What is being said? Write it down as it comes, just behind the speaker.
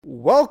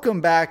Welcome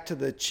back to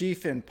the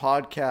Chiefin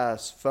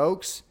Podcast,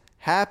 folks.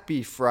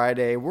 Happy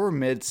Friday. We're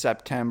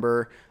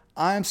mid-September.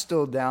 I'm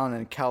still down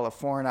in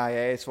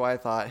California, so I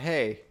thought,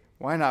 hey,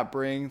 why not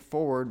bring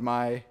forward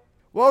my...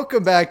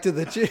 Welcome back to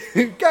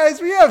the...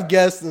 Guys, we have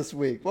guests this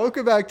week.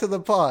 Welcome back to the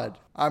pod.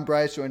 I'm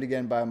Bryce, joined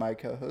again by my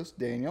co-host,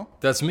 Daniel.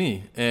 That's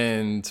me.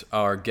 And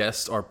our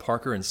guests are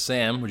Parker and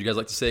Sam. Would you guys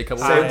like to say a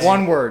couple Say words?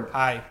 one word.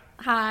 Hi.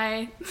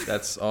 Hi.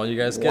 That's all you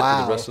guys get Wow.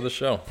 for the rest of the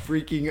show.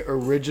 Freaking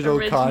original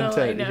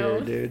content I know.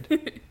 here,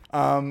 dude.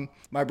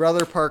 My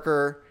brother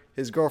Parker,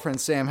 his girlfriend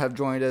Sam have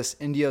joined us.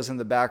 Indio's in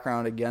the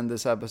background again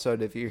this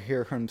episode. If you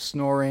hear him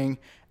snoring,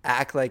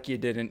 act like you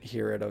didn't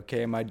hear it,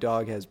 okay? My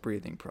dog has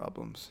breathing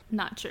problems.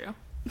 Not true.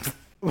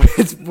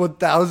 It's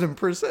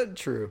 1000%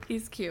 true.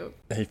 He's cute.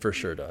 He for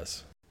sure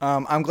does.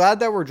 I'm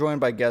glad that we're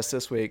joined by guests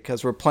this week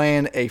because we're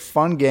playing a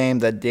fun game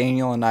that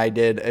Daniel and I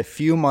did a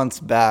few months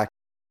back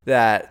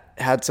that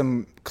had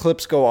some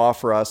clips go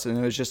off for us, and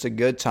it was just a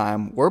good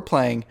time. We're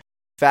playing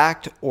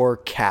Fact or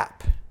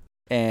Cap.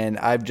 And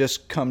I've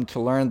just come to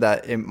learn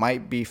that it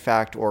might be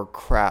fact or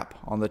crap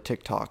on the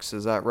TikToks.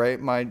 Is that right,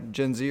 my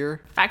Gen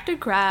Zer? Fact or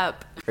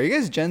crap? Are you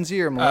guys Gen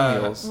Z or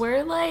millennials?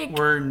 We're like...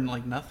 We're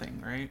like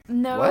nothing, right?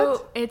 no,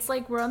 What? it's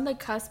like we're on the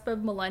cusp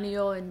of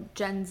millennial and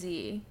Gen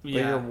Z. But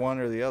you're one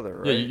or the other,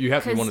 right? Yeah, you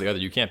have to be 'Cause- one or the other.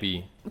 You can't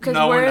be... Because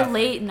No, we're we're nothing.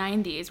 late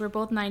 90s. We're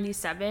both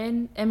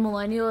 97. And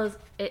millennials,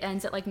 it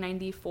ends at like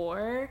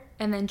 94.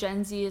 And then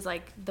Gen Z is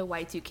like the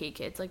Y2K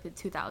kids, like the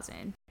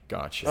 2000.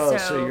 Gotcha. Oh, so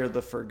So- you're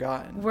the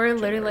forgotten. We're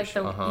literally like the...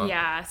 generation. Uh-huh.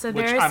 Yeah. So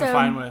Which there's I'm some...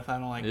 fine with. I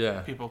don't like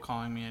Yeah. people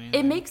calling me anything.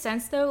 It makes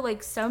sense though.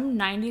 Like some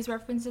 90s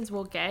references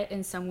we'll get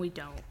and some we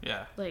don't.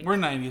 Yeah. like- We're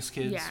 90s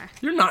kids. Yeah.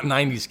 You're not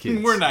 90s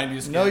kids. We're 90s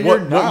kids. No, What, you're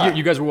what not. year-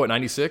 you guys were what,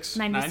 96?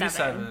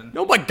 97.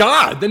 Oh my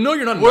God. Then no,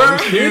 you're not We're 90s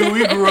kid. dude,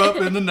 we grew up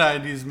in the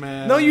 90s,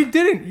 man. No, you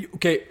didn't.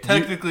 Okay.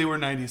 Technically, we're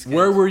 90s kids.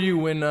 Where were you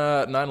when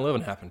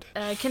 9/11 happened?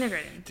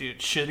 Kindergarten. Dude,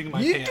 shitting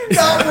my You pants. do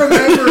not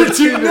remember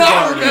Do you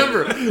not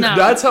remember? No.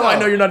 That's how I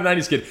know you're not a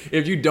 90s kid.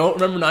 If you don't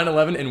remember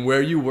 9/11 and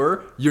where you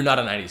were, you're not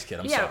a 90s kid.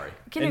 I'm sorry.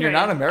 And you're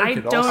not American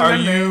I don't also. Are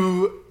remember.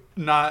 you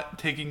not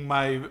taking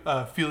my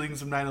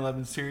feelings of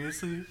 9/11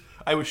 seriously?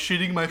 I was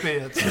shitting my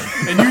pants,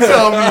 and you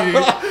tell me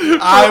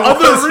I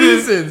Other was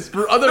reasons.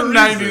 For other a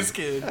reasons. 90s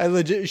kid. I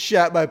legit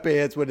shat my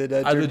pants when it I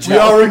entered. legit, We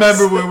all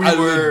remember when we I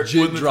were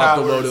legit when the dropped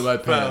the load towers of my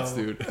pants,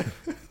 fell. dude.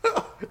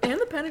 And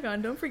the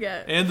Pentagon, don't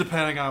forget. And the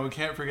Pentagon. We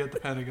can't forget the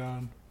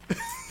Pentagon.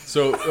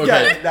 So okay,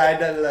 Yeah,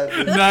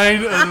 9/11.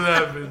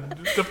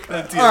 9/11. The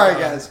Pentagon. All right,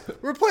 guys,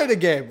 we're playing a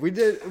game.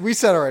 We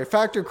said all right.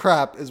 Fact or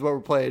crap is what we're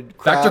playing.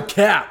 Crap, Factor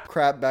cap.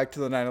 crap back to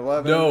the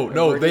 9/11.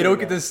 No, they don't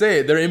get to say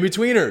it. They're in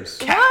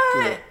betweeners.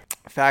 What?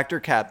 Fact or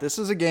cap. This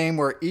is a game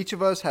where each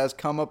of us has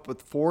come up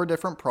with 4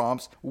 different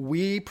prompts.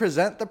 We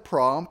present the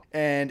prompt,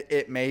 and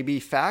it may be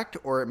fact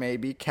or it may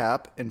be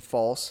cap and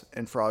false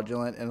and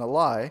fraudulent and a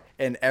lie.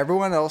 And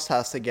everyone else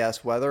has to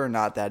guess whether or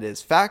not that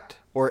is fact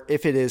or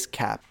if it is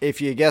cap. If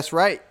you guess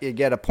right, you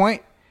get a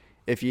point.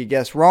 If you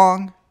guess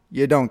wrong,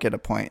 you don't get a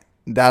point.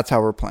 That's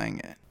how we're playing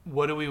it.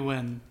 What do we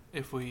win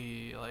if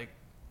we like?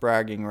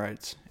 Bragging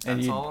rights. And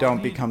That's you all I don't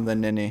need. become the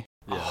ninny.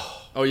 Yeah.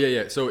 Oh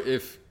yeah. So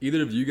if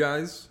either of you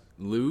guys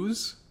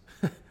lose,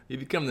 you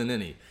become the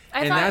ninny, I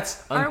and thought,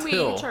 that's aren't we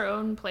until each our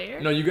own player?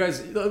 no, you guys.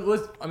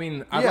 I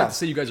mean, I'd Yeah. like to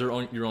say you guys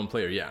are your own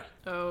player. Yeah.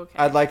 Oh, okay.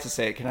 I'd like to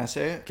say it. Can I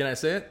say it? Can I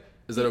say it?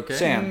 Is that okay?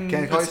 Sam.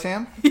 Can I call you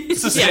Sam?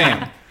 It's a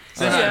Sam.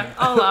 Yeah,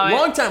 I'll allow it.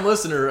 Long time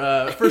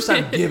listener, first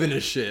time giving a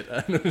shit.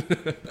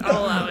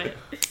 I'll allow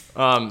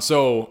it.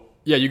 So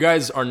yeah, you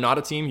guys are not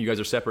a team. You guys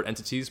are separate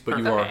entities, but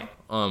you Okay.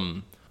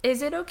 are.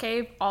 Is it okay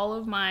if all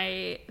of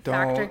my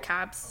factor Don't-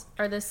 caps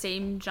are the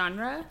same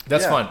genre?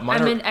 That's Yeah. fine.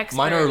 Mine I'm are, an expert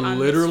mine are on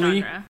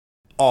literally this genre.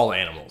 all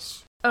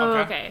animals. Oh,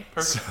 okay.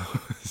 Perfect.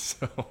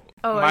 So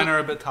Oh, Mine are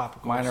a bit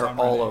topical. Mine so are I'm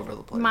all ready. over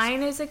the place.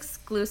 mine is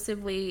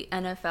exclusively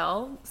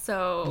NFL.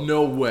 So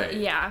no way.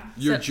 yeah,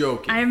 You're so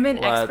joking. I'm an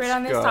Let's expert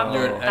on this go. topic.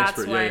 You're an That's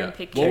expert, why yeah. I'm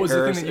picking. What was the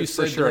thing Kickers that you is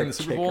for said sure during a the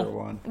Super kicker Bowl?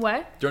 one.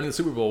 What? During the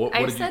Super Bowl, what I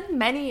did you? said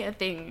many a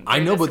thing. I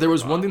during know, the but there Super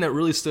was Bowl. one thing that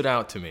really stood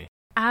out to me.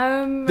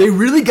 They They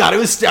really got to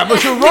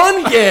establish a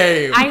run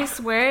game. I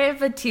swear,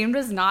 if a team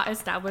does not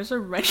establish a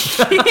running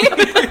game,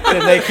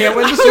 Then they can't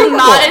win the do Super Bowl.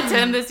 not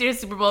attend this year's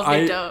Super Bowl if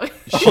they don't.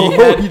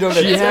 You don't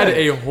She had understand.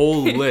 a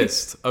whole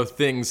list of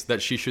things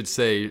that she should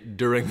say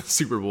during the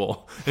Super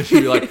Bowl, and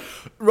she'd be like,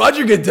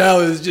 "Roger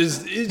Goodell is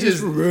just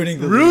ruining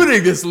the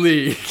this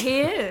league."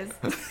 He is.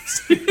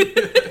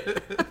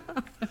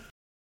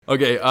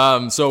 Okay,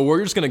 so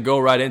we're just gonna go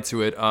right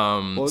into it.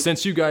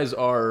 Since you guys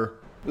are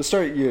Let's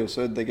start you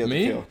so they get the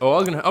me, kill. oh, I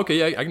was gonna. Okay,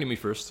 yeah, I can do me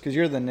first. Because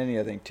you're the ninny,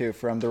 I think, too,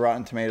 from the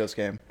Rotten Tomatoes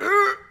game.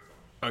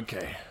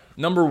 Okay,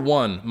 number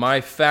 1,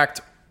 my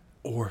fact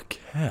or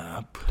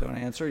cap Don't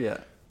answer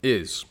yet.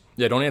 is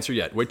don't answer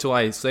yet. Wait till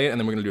I say it, and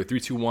then we're gonna do a 3,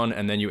 2, 1,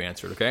 and then you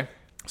answer it. Okay.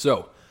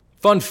 So,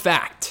 fun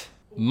fact: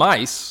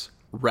 mice,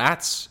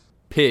 rats,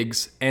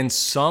 pigs, and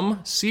some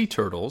sea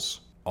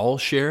turtles all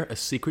share a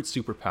secret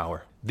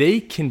superpower. They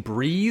can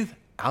breathe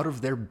out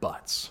of their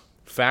butts.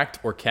 Fact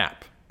or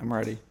cap? I'm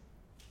ready.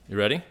 You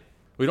ready?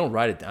 We don't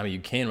write it down. I mean, you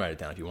can write it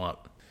down if you want.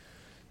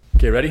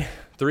 Okay, ready?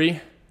 3,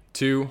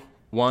 2,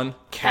 1.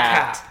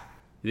 Cat.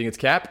 You think it's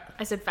cap?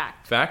 I said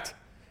fact. Fact?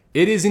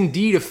 It is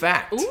indeed a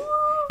fact. Ooh.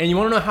 And you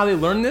want to know how they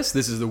learned this?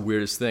 This is the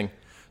weirdest thing.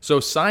 So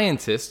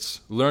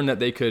scientists learned that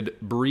they could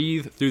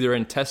breathe through their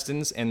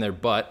intestines and their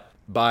butt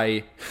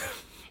by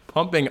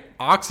pumping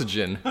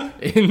oxygen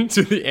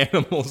into the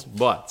animals'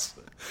 butts.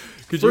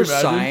 Could you For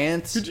imagine?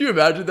 science? Could you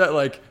imagine that?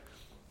 Like,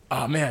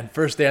 oh man,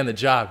 first day on the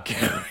job.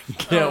 Can't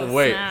Oh,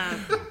 wait. snap.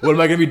 What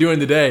am I going to be doing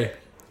today?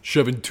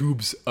 Shoving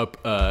tubes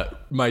up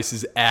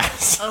mice's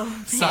ass. Oh,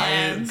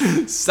 Science.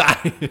 man.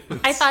 Science.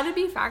 I thought it'd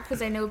be fact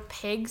because I know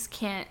pigs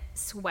can't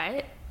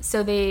sweat,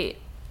 so their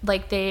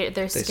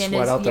skin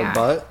sweat is out their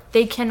butt?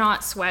 They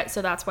cannot sweat,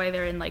 so that's why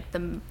they're in like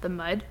the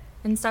mud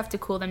and stuff to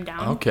cool them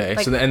down. Okay,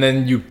 Like, and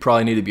then you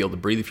probably need to be able to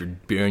breathe if you're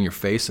burying your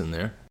face in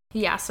there.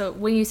 yeah. So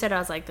when you said it, I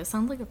was like, this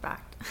sounds like a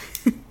fact.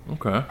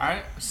 Okay. All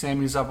right,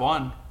 Sammy's up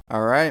 1.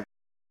 All right.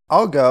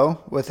 I'll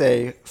go with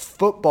a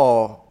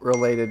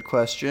football-related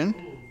question.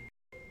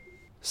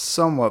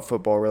 Somewhat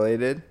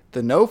football-related.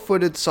 The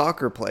no-footed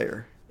soccer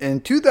player.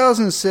 In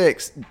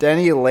 2006,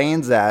 Denny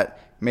Lanzat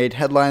made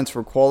headlines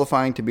for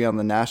qualifying to be on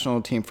the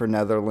national team for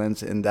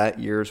Netherlands in that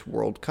year's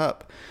World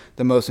Cup.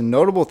 The most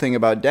notable thing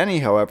about Denny,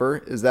 however,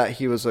 is that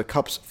he was the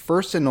Cup's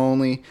first and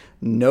only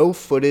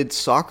no-footed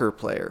soccer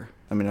player.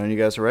 Let me know when you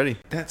guys are ready.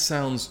 That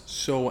sounds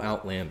so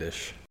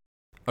outlandish.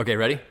 Okay,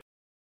 ready?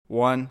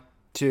 1,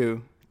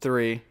 2,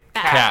 3.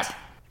 Cap.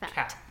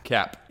 Fact.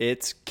 Cap.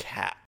 It's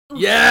Cap.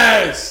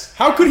 Yes!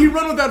 How could he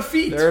run without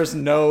feet? There's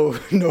no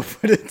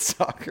no-footed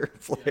soccer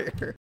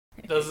player.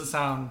 Doesn't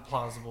sound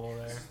plausible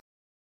there.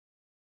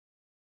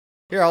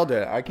 Here, I'll do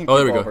it. I can keep Oh,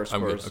 there we all go. of our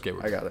I'm good. scores. Okay,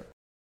 we're I got it.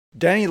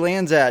 Danny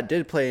Lanzat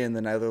did play in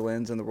the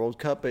Netherlands in the World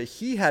Cup, but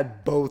he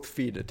had both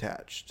feet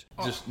attached.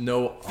 Just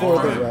no For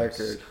arms. the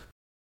record.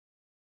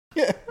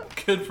 Yeah.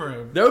 Good for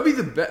him. That would be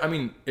the best. I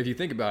mean, if you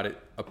think about it,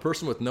 a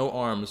person with no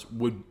arms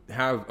would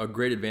have a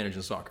great advantage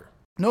in soccer.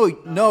 No,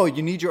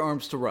 you need your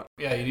arms to run.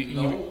 Yeah,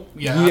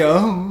 yeah.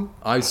 Yo.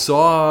 I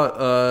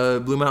saw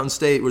Blue Mountain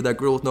State where that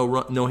girl with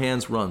no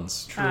hands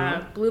runs.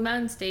 Blue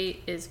Mountain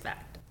State is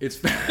fact. It's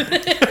fact.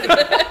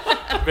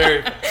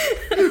 Very.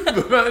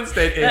 Blue Mountain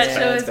State is That fact.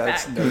 show is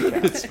That's fact. no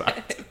cap. It's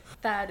fact.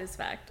 That is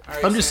fact. All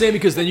right, I'm just Sam. saying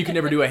because then you can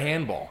never do a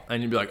handball,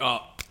 and you'd be like,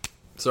 oh,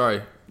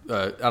 sorry,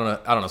 I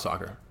don't know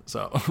soccer,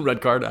 so red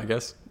card, I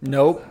guess.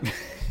 Nope.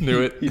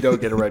 Knew it. You don't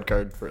get a red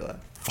card for that.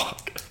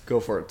 Fuck. Go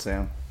for it,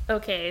 Sam.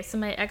 Okay, so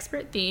my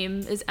expert theme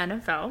is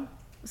NFL.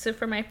 So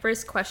for my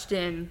first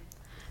question,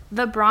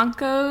 the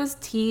Broncos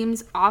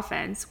team's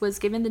offense was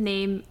given the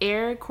name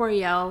Air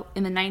Coryell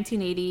in the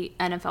 1980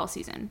 NFL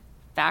season.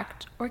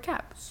 Fact or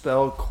cap?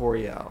 Spell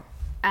Coryell.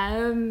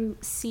 Coryell.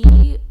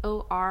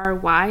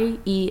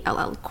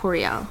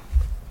 Coryell.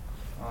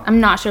 I'm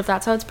not sure if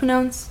that's how it's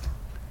pronounced.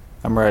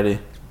 I'm ready.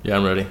 Yeah,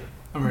 I'm ready.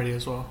 I'm ready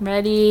as well.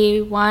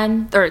 Ready?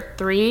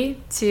 3,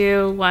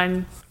 2,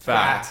 1.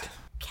 Fact.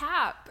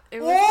 Cap.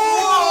 It was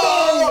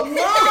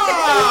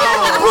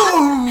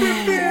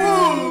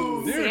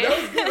Dude, that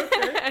was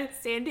good.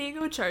 San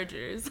Diego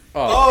Chargers.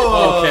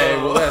 Oh, okay.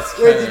 Well, that's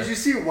Wait, kinda- did you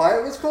see why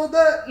it was called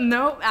that?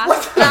 Nope.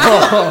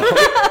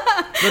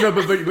 No,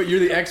 but you're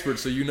the expert,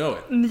 so you know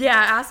it. Yeah,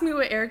 ask me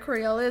what Air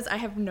Coryell is. I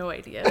have no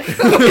idea.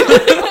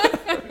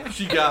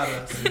 She got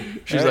us.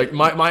 She's like,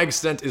 my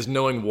extent is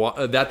knowing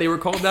that they were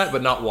called that,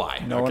 but not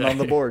why. No one Okay. on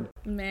the board.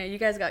 Man, you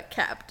guys got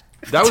capped.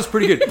 That was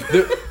pretty good.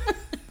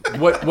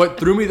 What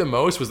threw me the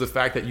most was the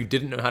fact that you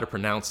didn't know how to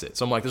pronounce it.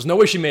 So I'm like, there's no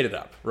way she made it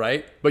up,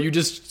 right? But you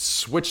just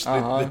switched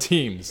the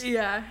teams.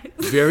 Yeah.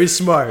 Very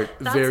smart.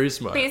 That's Very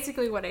smart.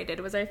 basically what I did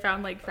was I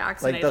found like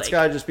facts Like, and that's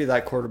gotta just be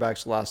that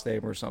quarterback's last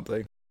name or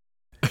something.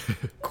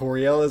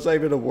 Coryell is not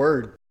even a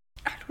word.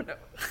 I don't know.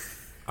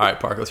 All right,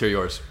 Park, let's hear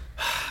yours.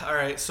 All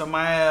right, so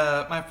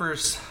my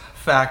first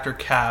fact or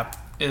cap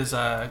is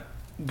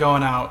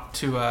going out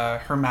to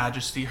Her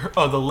Majesty,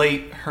 the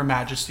late Her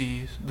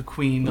Majesty, the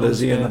Queen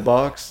Lizzie in the Elizabeth.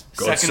 box.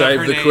 God Second of save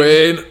her the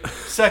name. Queen.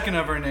 Second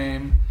of her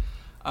name.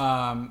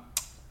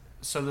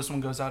 So this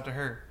one goes out to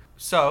her.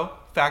 So,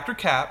 fact or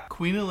cap,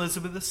 Queen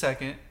Elizabeth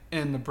II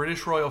and the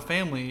British royal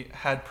family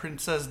had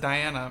Princess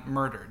Diana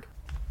murdered.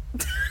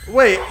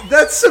 Wait,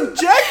 that's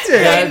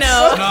subjective. I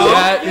know.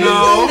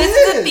 No. This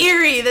is a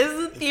theory. This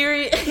is a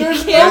theory. You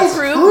can't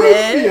prove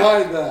it.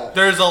 behind that.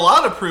 There's a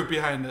lot of proof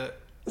behind it.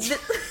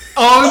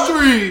 On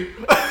 3.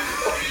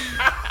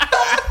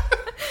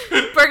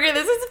 Burger,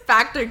 this is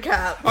fact or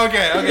cap.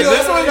 Okay,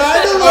 this one. Okay.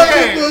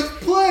 Okay,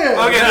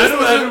 Planned.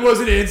 this was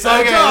an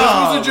inside this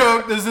was a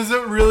joke. This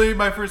isn't really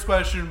my first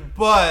question,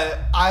 but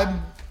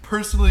I'm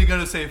personally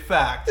gonna say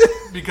fact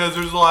because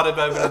there's a lot of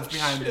evidence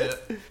behind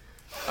it.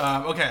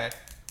 Okay,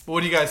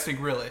 what do you guys think,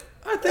 really?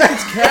 I think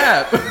it's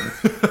Cap.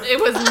 It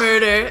was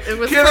murder. It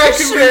was Can for I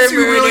sure convince you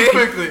really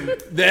murder.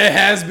 quickly? There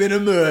has been a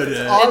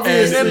murder.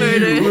 Obviously,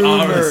 And you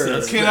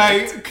rumor. Can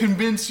I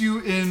convince you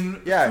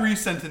in Yeah. 3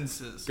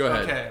 sentences? Go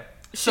ahead. Okay.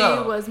 She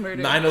So, was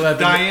murdered. 9/11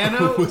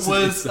 Diana was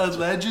an inside joke.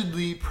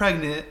 allegedly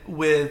pregnant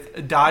with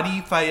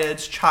Dadi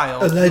Fayed's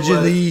child.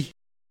 Allegedly.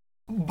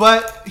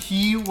 But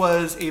he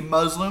was a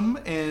Muslim,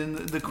 and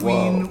the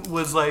queen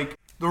was like,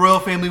 The royal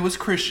family was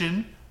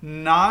Christian,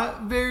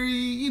 not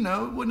very,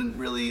 wouldn't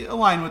really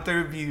align with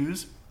their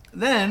views.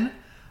 Then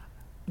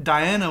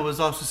Diana was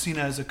also seen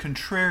as a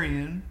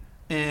contrarian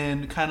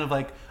and kind of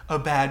like a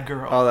bad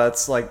girl. Oh,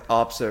 that's like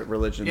opposite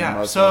religion. than Yeah,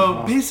 Muslim, so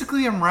huh?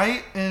 basically I'm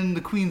right and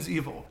the queen's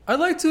evil. I'd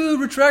like to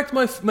retract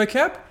my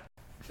cap.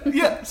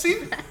 Yeah,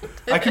 see?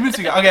 I convinced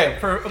you guys. Okay,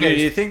 Dude,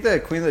 do you think the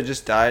queen that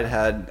just died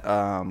had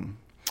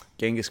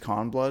Genghis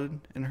Khan blood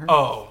in her?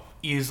 Oh,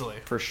 easily.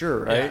 For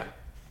sure, right? Yeah.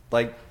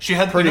 Like, She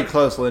had pretty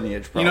close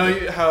lineage, You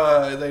probably. know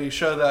how they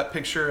show that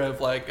picture of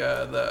like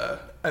the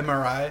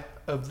MRI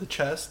of the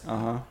chest?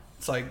 Uh-huh.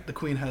 It's like the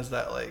queen has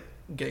that like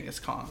Genghis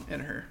Khan in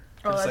her.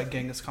 Oh, It's that's- like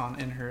Genghis Khan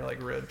in her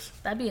like ribs.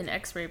 That'd be an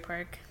X-ray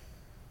park.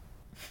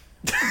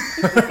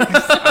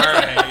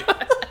 Alright.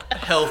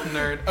 Health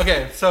nerd.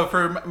 Okay, so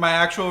for my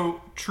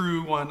actual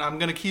true one, I'm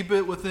gonna keep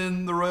it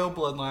within the royal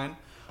bloodline.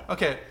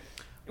 Okay.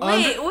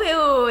 Wait.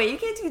 You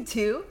can't do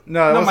two?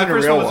 No, it No, wasn't my a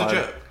first real one was one.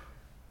 a joke.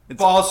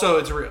 But also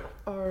it's real.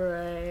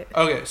 Alright.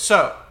 Okay,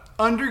 so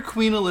under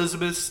Queen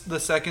Elizabeth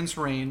II's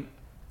reign,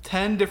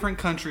 10 different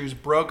countries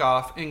broke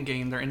off and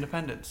gained their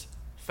independence.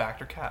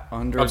 Fact or cap?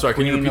 Under I'm sorry,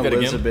 can you Queen repeat that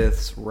again?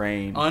 Elizabeth's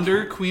reign.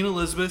 Under Queen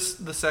Elizabeth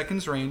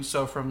II's reign,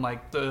 so from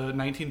like the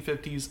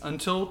 1950s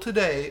until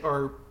today,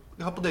 or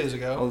a couple days Oh,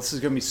 ago, this is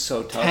going to be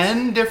so tough.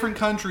 10 different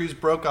countries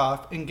broke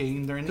off and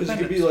gained their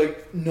independence.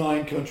 like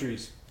 9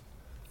 countries.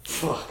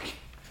 Fuck.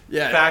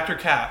 Yeah. Fact or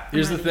cap?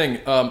 Here's the thing.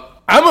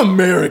 I'm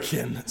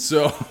American,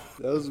 so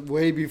That was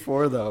way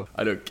before, though.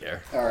 I don't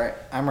care. All right,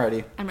 I'm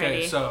ready. I'm Okay,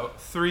 ready. so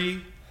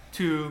 3,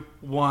 2,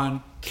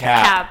 1.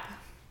 Cap.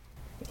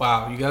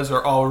 Wow, you guys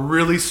are all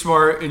really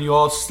smart and you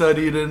all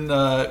studied in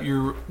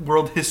your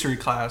world history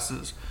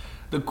classes.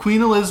 The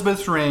Queen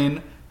Elizabeth's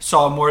reign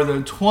saw more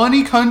than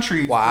 20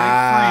 countries break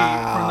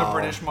free from the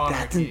British monarchy.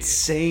 That's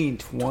insane.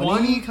 20?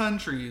 20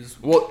 countries.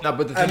 Well, no,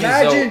 but the thing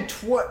Imagine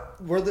is,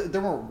 though,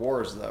 there weren't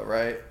wars, though,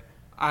 right?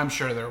 I'm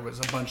sure there was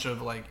a bunch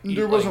of like...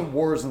 There wasn't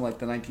wars in like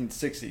the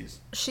 1960s.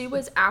 She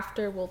was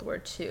after World War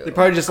II. They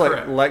probably just like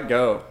Correct. let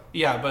go.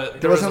 Yeah,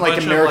 but There wasn't was a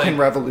like bunch of, American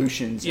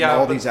revolutions Yeah, in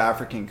all but these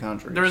African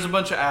countries. There was a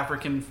bunch of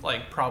African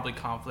like probably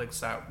conflicts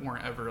that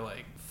weren't ever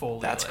like fully.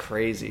 That's like,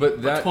 crazy.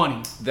 but that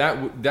 20.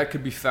 that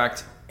could be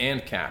fact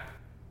and cap,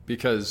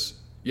 because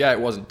yeah,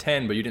 it wasn't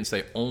 10, but you didn't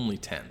say only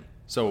 10.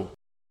 So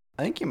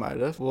I think you might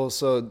have. Well,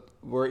 so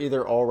we're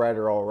either all right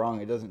or all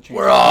wrong. It doesn't change.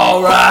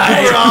 all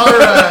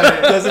right.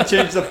 It doesn't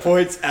change the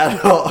points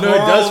at all. No, it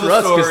Moral does of the for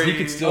us because story- he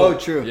could still. Oh,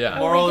 true. Yeah.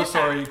 Moral we of the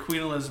get story: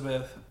 Queen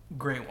Elizabeth,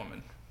 great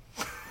woman.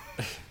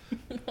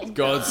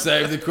 God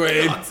save the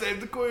queen. God save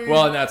the queen.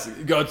 Well, and that's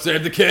God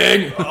save the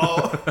king.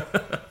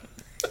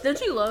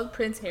 Don't you love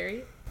Prince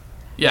Harry?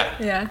 yeah,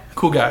 Yeah.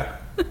 cool guy.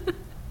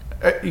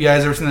 You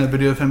guys ever seen that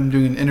video of him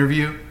doing an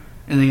interview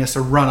and then he has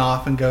to run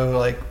off and go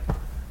like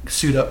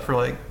suit up for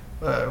like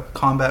a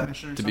combat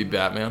mission or To be something?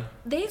 Batman.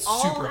 They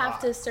all Super have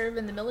hot. to serve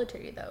in the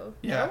military, though.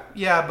 Yeah, No?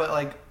 yeah, but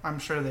like I'm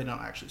sure they don't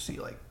actually see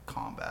like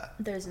combat.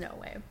 There's no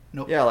way.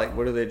 Nope. Yeah, like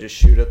what do they just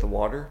shoot at the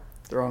water?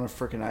 They're on a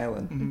freaking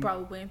island. Mm-hmm.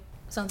 Probably.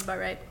 Sounds about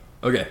right.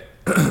 Okay.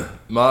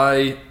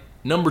 My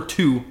number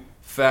 2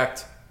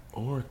 fact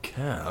or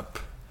cap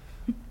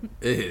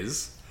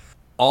is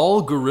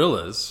all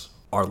gorillas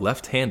are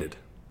left-handed.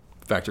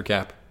 Fact or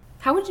cap?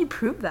 How would you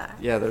prove that?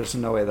 Yeah, there's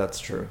no way that's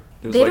true.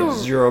 There's They like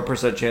don't-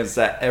 0% chance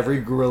that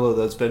every gorilla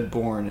that's been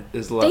born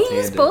is They left-handed.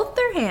 use both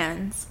their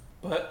hands.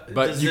 But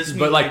But does you, this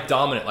but mean, like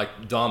dominant.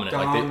 Like Dominant.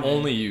 they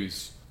only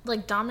use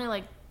Like dominant,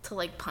 like to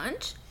like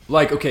punch.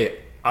 like okay.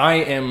 I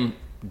am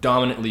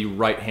dominantly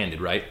right-handed,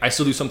 right? I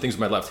still do some things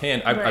with my left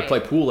hand. I Right. play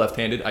pool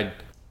left-handed. I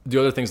do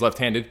other things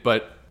left-handed,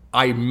 but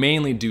I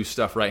mainly do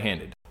stuff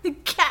right-handed.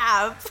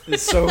 Cap.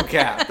 It's so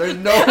cap. There's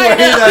no way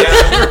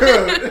that's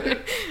true.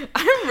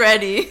 I'm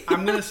ready.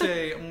 I'm gonna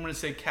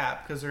say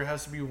cap because there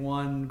has to be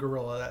one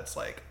gorilla that's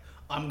like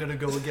I'm gonna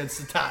go against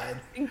the tide.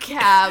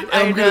 Cap.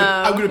 I I'm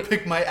know. gonna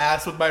pick my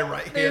ass with my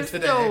right hand There's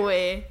today. no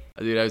way.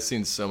 Dude, I've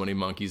seen so many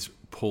monkeys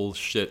pull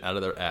shit out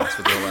of their ass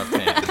with their left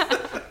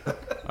hand.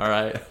 All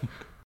right.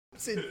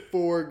 Said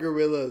 4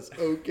 gorillas,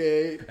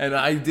 okay? And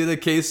I did a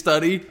case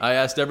study. I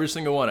asked every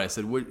single one. I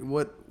said, "What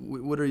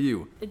are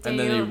you?" And then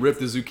they Damn.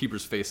 ripped the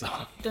zookeeper's face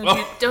off Don't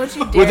you dare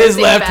with his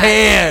say left back.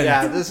 hand.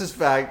 Yeah, this is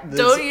fact. This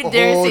Don't you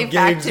dare whole say fact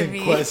game's to in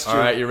me. question. All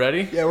right, you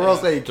ready? Yeah, we're all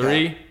saying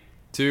 3,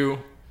 2,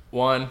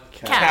 1.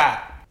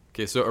 Cap.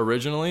 Okay, so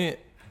originally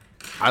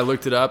I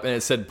looked it up and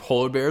it said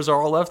polar bears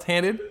are all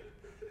left-handed.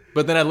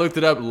 But then I looked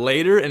it up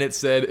later and it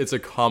said it's a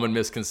common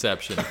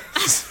misconception.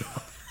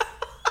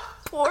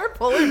 Poor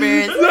polar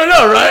bears. I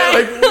know, right?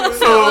 Like,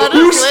 Let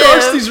who them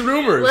starts live. these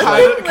rumors? Let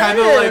Like, Kind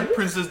of live. like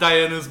Princess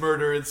Diana's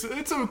murder. It's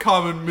a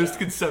common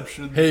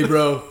misconception. hey,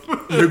 bro,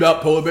 you hear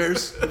about polar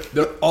bears?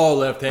 They're all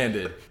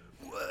left-handed.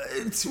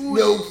 What?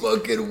 No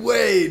fucking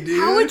way, dude.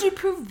 How would you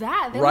prove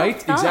that? They Right?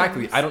 have thumbs.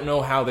 Exactly. I don't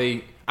know how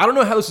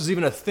this is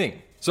even a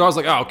thing. So I was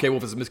like, oh, okay, well,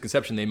 if it's a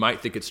misconception, they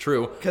might think it's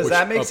true. Because which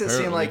that makes it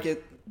seem apparently-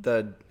 like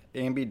the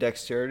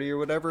ambidexterity or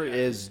whatever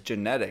is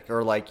genetic,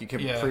 or like you can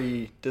Yeah.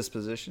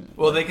 predisposition it.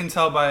 Well, they can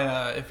tell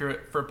by if you're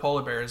for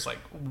polar bears, like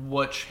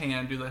which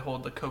hand do they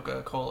hold the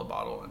Coca-Cola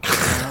bottle in.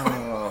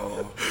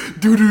 Oh,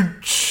 Dude.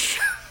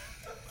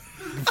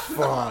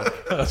 fuck.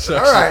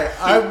 All right,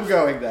 I'm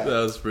going that.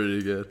 That was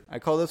pretty good. I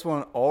call this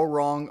one all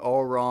wrong,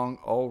 all wrong,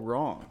 all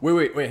wrong.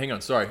 Wait, hang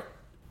on. Sorry.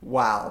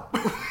 Wow.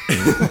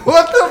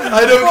 What the?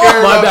 I don't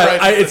care. My about bad.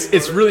 prices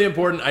It's anymore. really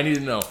important. I need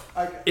to know.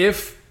 Okay.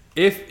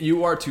 If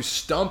you are to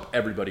stump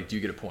everybody, do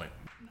you get a point?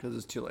 Because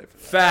it's too late for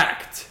that.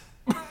 Fact.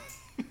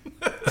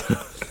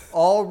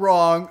 All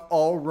wrong,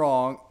 all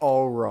wrong,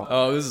 all wrong.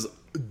 Oh, this is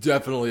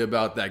definitely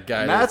about that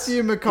guy.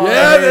 Matthew that's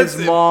McConaughey's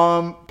it.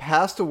 mom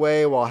passed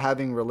away while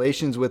having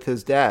relations with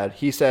his dad.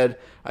 He said,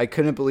 "I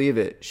couldn't believe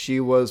it. She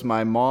was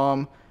my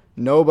mom.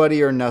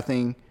 Nobody or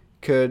nothing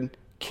could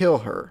kill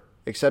her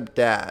except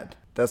Dad."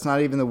 That's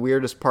not even the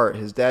weirdest part.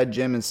 His dad,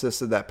 Jim,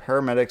 insisted that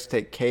paramedics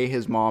take Kay,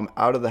 his mom,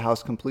 out of the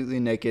house completely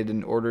naked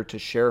in order to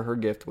share her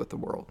gift with the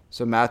world.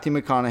 So Matthew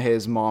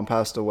McConaughey's mom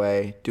passed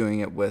away doing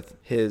it with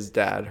his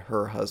dad,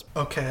 her husband.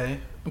 Okay,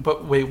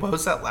 but wait, what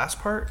was that last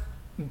part?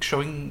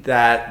 Showing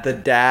That the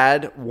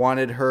dad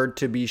wanted her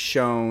to be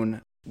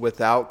shown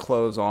without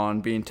clothes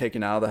on, being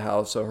taken out of the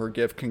house so her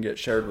gift can get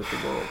shared with the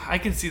world. I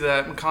can see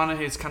that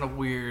McConaughey's kind of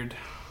weird.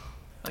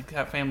 Like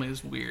that family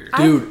is weird.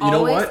 Dude, I you know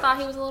always what? thought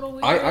he was a little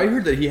weird. I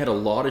heard that he had a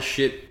lot of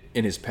shit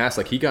in his past.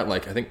 Like he got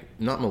like I think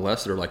not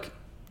molested or like,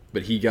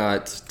 but he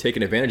got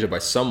taken advantage of by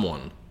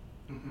someone,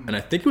 and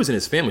I think it was in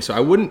his family. So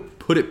I wouldn't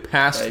put it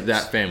past Yikes.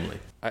 that family.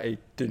 I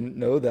didn't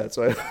know that,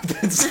 so I hope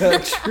that's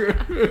not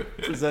true.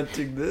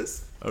 Presenting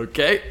this.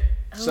 Okay.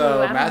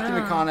 So I don't Matthew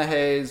know.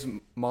 McConaughey's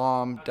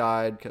mom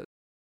died because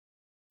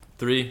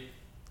 3,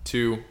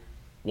 2,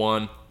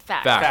 1.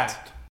 Fact.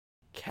 Fact.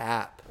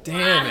 Cap.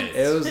 Damn it.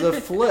 It was the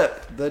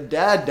flip. The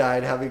dad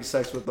died having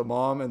sex with the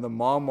mom, and the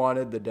mom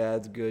wanted the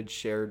dad's good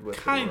shared with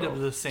Kind the of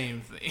world. the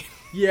same thing.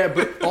 Yeah,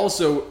 but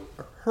also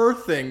her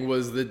thing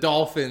was the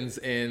dolphins,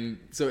 and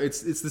so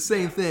it's the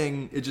same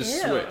thing. It just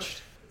Ew.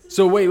 switched.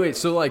 So wait.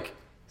 So like,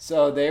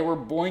 So they were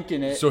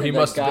boinking it. so he and the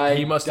must guy have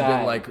been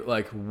died.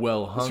 like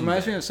well This hung.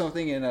 reminds me of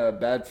something in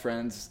Bad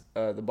Friends,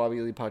 the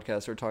Bobby Lee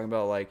podcast. They're talking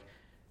about like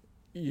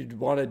you'd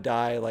want to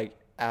die like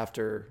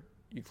after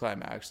you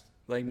climaxed.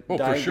 Like Oh, for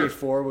dying sure.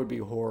 before would be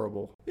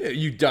horrible. Yeah,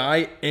 you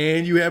die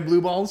and you have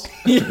blue balls.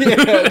 Yeah,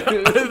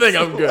 dude, I think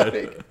I'm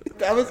good.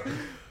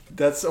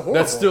 That's horrible.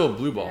 That's still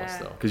blue balls Yeah.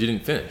 though, because you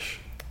didn't finish.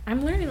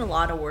 I'm learning a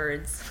lot of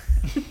words.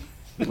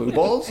 blue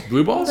balls.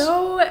 Blue balls?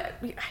 No,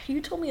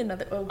 you told me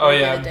another word Oh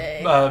the other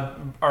day. yeah,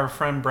 our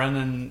friend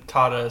Brendan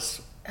taught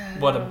us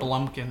what a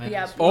blumpkin is.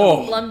 yeah,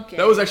 Oh, Blumpkin.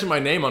 that was actually my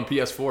name on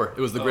PS4.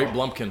 It was the Great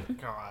Blumpkin.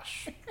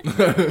 Gosh,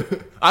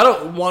 I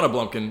don't want a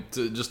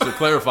Blumpkin, just to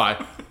clarify.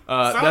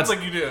 sounds That's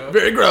like you do.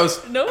 very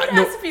gross. No one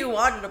No, asked if you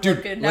wanted a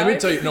Dude, Blumpkin. let me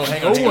tell you. No,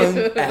 hang on. No one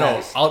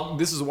No, asked.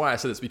 this is why I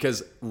said this,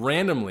 because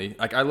randomly,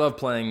 like I love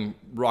playing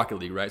Rocket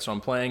League, right? So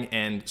I'm playing,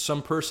 and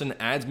some person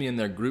adds me in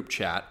their group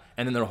chat,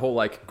 and in their whole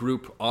like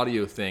group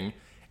audio thing,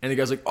 and the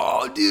guy's like,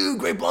 "Oh, dude,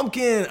 great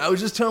Blumpkin! I was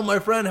just telling my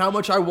friend how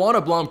much I want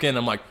a Blumpkin."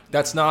 I'm like,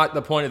 "That's not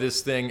the point of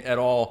this thing at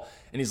all."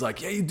 And he's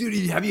like, "Yeah, dude,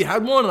 have you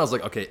had one?" And I was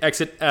like, "Okay,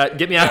 exit.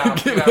 Get me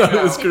out, get me out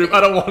of this group.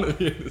 I don't want to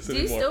be in this Do you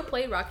anymore." still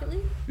play Rocket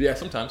League? Yeah,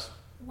 sometimes.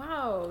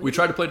 Wow. We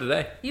tried to play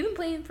today. You've been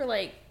playing for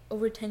like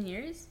over 10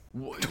 years?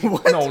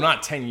 No,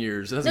 not 10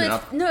 years. It doesn't No,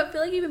 matter. I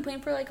feel like you've been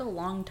playing for like a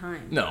long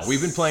time. No,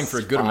 we've been playing for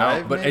a good 5,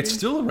 amount, but maybe? it's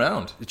still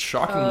around. It's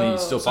shockingly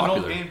still It's an old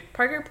popular. game.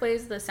 Parker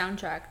plays the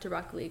soundtrack to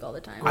Rocket League all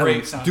the time.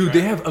 Great soundtrack. Dude,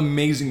 they have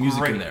amazing music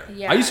in Great. there.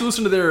 Yeah. I used to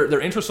listen to their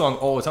intro song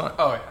all the time.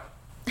 Oh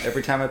yeah,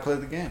 Every time I play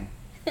the game.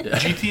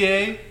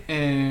 GTA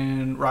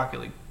and Rocket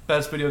League,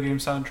 best video game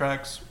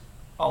soundtracks.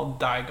 I'll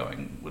die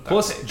going with that.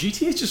 Plus, tape.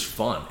 GTA is just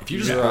fun. If you're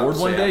just Yeah, bored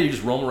one yeah. day, you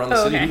just roam around the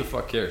Oh, city. okay. Who the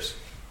fuck cares?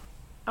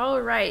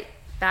 All right,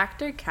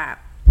 fact or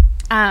cap?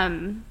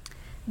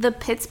 The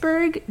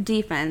Pittsburgh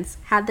defense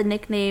had the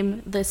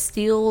nickname the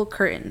Steel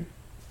Curtain.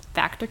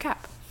 Fact or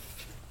cap?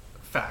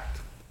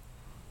 Fact.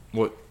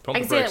 What? Pump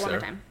I the can say that brakes one more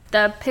there. time.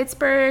 The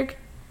Pittsburgh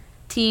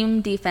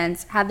team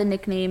defense had the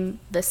nickname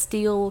the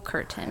Steel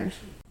Curtain.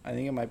 I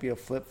think it might be a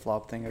flip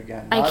flop thing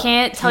again. I Not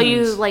can't tell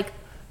you teams, like.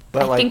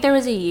 but I like think there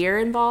was a year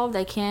involved.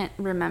 I can't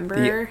remember.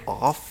 the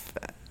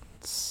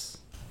offense.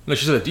 No,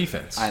 she said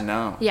defense. I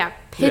know. Yeah,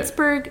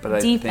 Pittsburgh But I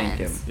defense.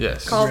 think him.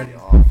 Yes. Called- Ready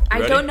off. I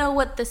Ready? don't know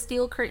what the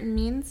Steel Curtain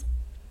means.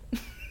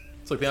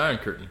 It's like the Iron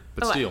Curtain,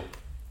 but Oh, steel.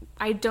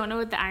 I don't know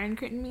what the Iron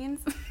Curtain means.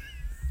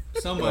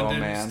 Someone Oh,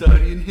 didn't man.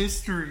 study in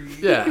history.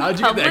 Yeah, how'd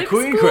you get that Public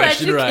Queen school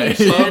question right?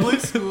 education. Public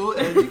school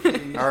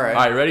education. All right.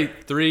 All right, ready?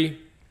 3,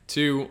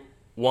 2,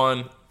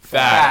 1.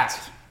 Fact.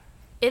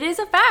 It is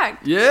a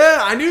fact. Yeah,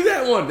 I knew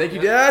that one. Thank you,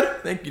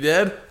 Dad. Thank you,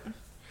 Dad.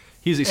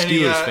 He's a Any,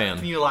 Steelers fan.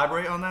 Can you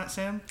elaborate on that,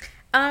 Sam?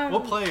 What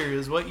Um,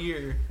 players? What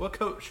year? What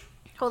coach?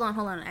 hold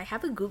on. I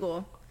have a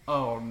Google.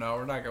 Oh no,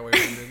 we're not going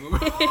to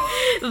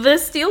Google. The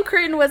Steel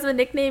Curtain was the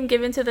nickname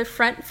given to the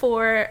front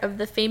four of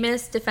the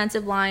famous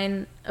defensive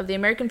line of the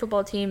American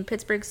football team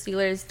Pittsburgh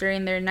Steelers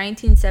during their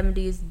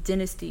 1970s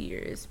dynasty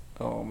years.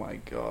 Oh my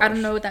god. I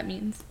don't know what that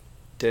means.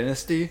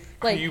 Dynasty?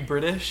 Are Like, you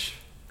British?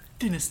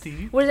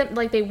 Dynasty. what is it?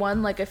 Like they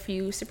won like a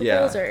few Super Yeah,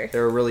 Bowls, or they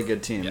were a really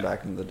good team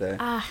back in the day.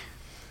 are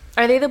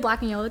they the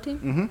black and yellow team?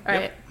 Mm-hmm. All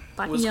right,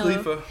 black Was and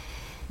yellow. Khalifa.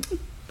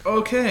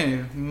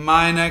 Okay,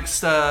 my next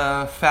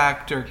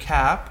fact or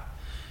cap.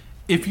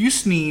 If you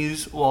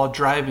sneeze while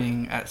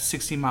driving at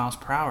 60 miles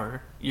per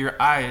hour, your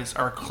eyes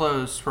are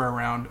closed for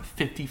around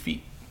 50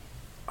 feet.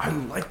 I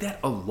like that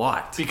a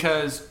lot.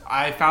 Because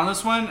I found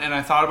this one and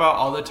I thought about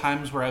all the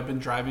times where I've been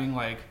driving,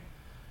 like,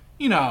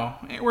 you know,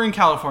 we're in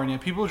California.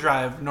 People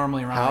drive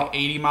normally around like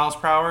 80 miles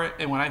per hour.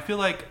 And when I feel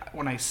like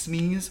when I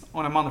sneeze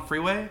when I'm on the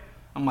freeway,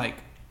 I'm like,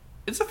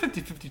 it's a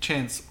 50-50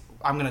 chance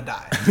I'm going to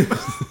die.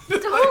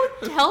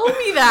 Don't tell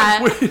me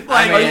that.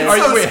 Like,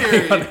 it's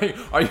so scary.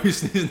 Are you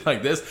sneezing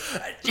like this?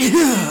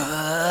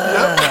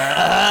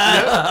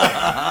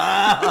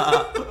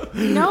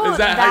 No, Is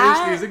that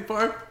how you're sneezing,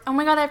 Park? Oh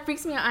my god, that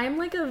freaks me out. I'm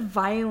like a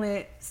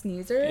violent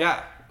sneezer.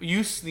 Yeah,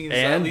 you sneeze at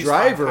And least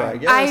driver, 5 I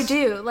times. guess. I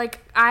do. Like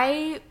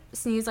I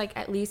sneeze like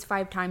at least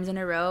 5 times in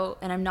a row,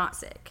 and I'm not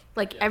sick.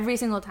 Like every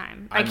single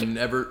time. I've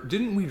never.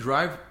 Didn't we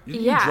drive?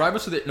 Didn't Yeah. you drive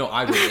us to the? No,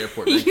 I was at the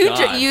airport. Thank you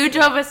God. you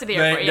drove us to the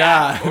airport. Thank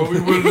Yeah. God. Or we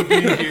wouldn't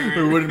be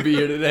here. We wouldn't be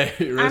here today.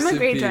 I'm Rest a in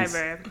great peace.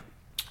 driver.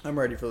 I'm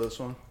ready for this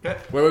one.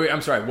 Wait.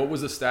 I'm sorry. What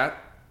was the stat?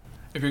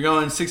 If you're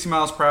going 60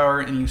 miles per hour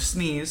and you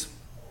sneeze,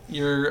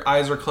 your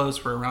eyes are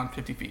closed for around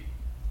 50 feet.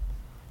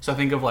 So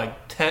think of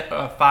like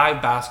 5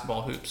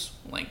 basketball hoops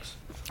lengths.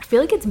 I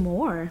feel like it's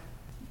more.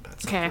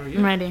 That's Okay, for you.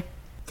 I'm ready.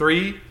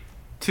 3,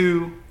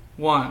 2,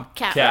 1.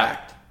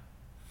 Cat.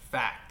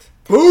 Fact.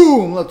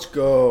 Boom! Let's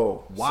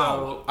go.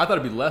 Wow. I thought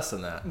it'd be less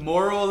than that.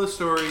 Moral of the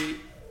story: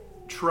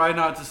 try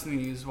not to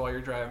sneeze while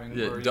you're driving.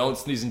 Yeah, or don't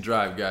sneeze and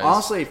drive, guys.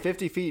 Honestly,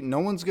 50 feet, no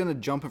one's going to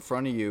jump in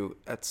front of you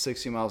at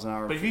 60 miles an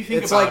hour. But if you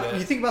think it's about like, it-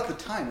 you think about the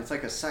time, it's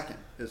like a second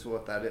is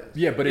what that is.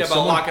 Yeah, but Yeah, if but a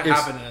someone lot can if-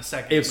 happen in a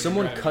second when If you're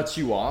someone driving. cuts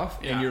you off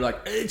Yeah. and you're like,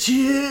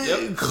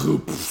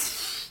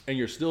 and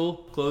you're still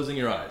closing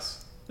your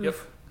eyes. Yep.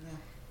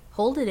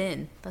 Hold it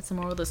in. That's the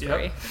moral of the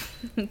story.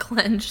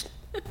 Clenched.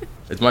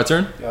 It's my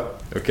turn.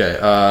 Yep. Okay.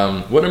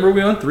 What number are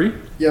we on? 3.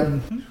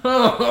 Yep.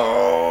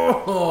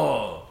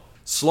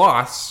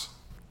 Sloths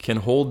can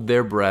hold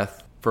their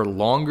breath for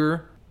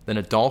longer than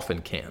a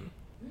dolphin can,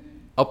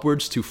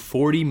 upwards to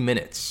 40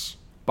 minutes,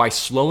 by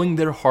slowing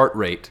their heart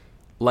rate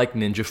like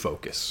Ninja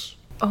Focus.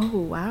 Oh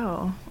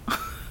wow.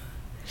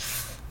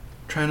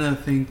 Trying to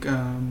think.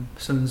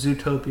 Some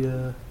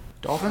Zootopia.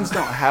 Dolphins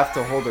don't have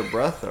to hold their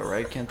breath, though,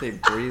 right? Can't they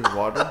breathe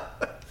water?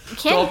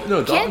 Can't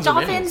dolphins are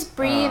dolphins mammals.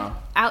 breathe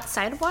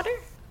outside of water?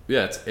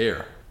 Yeah, it's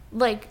air.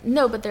 Like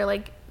no, but they're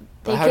like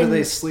they How can do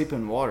they sleep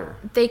in water?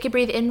 they could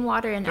breathe in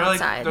water and They're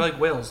outside. like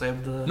whales. They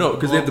have the No,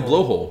 'cause they have the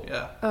blowhole.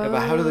 Yeah, Yeah, but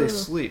how do they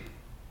sleep?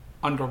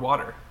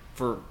 underwater.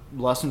 For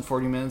less than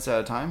 40 minutes at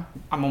a time?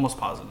 I'm almost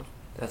positive.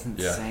 That's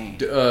Yeah.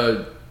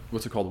 insane.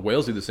 What's it called?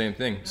 Whales do the same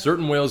thing.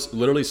 Certain whales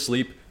literally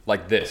sleep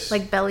like this,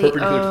 Like belly-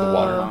 perpendicular to the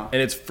water, oh.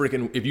 and it's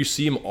freaking. If you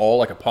see them all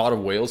like a pod of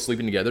whales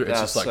sleeping together, it's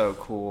That's just like. so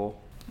cool.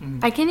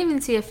 I can't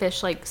even see a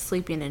fish like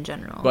sleeping in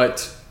general.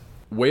 But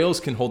whales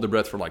can hold their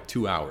breath for like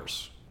 2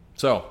 hours.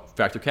 So,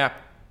 fact or cap?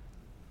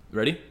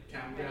 Ready?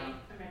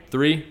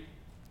 3,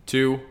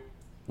 2,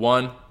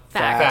 1.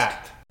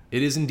 Fact.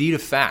 It is indeed a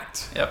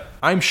fact. Yep.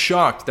 I'm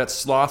shocked that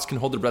sloths can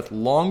hold their breath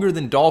longer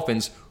than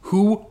dolphins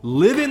who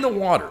live in the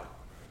water.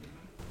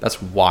 That's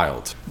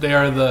wild. They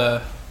are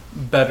the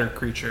better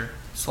creature.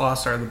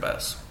 Sloths are the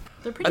best.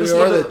 They're I pretty just We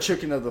love are that- the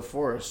chicken of the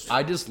forest.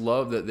 I just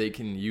love that they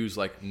can use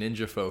like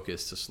Ninja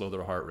Focus to slow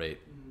their heart rate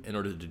in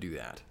order to do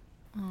that.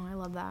 Oh, I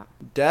love that.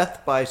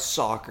 Death by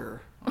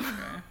soccer.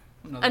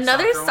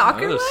 Another soccer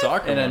Another one?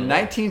 soccer In a one.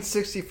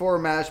 1964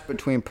 match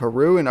between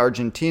Peru and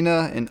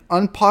Argentina, an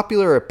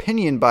unpopular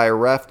opinion by a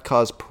ref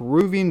caused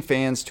Peruvian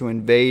fans to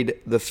invade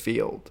the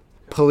field.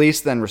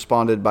 Police then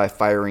responded by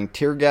firing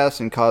tear gas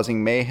and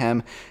causing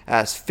mayhem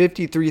as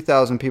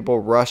 53,000 people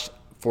rushed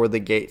for the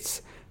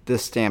gates.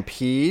 This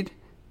stampede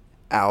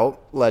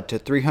out led to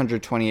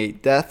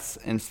 328 deaths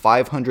and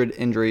 500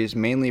 injuries,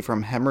 mainly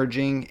from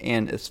hemorrhaging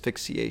and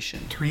asphyxiation.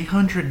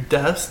 300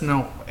 deaths?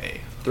 No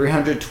way.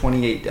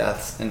 328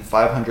 deaths and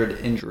 500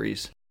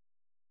 injuries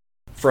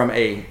from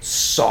a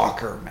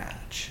soccer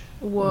match.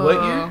 Whoa.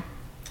 What year?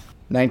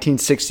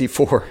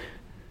 1964.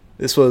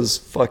 This was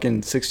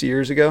fucking 60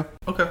 years ago.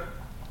 Okay.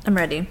 I'm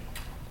ready.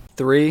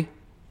 3,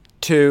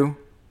 2,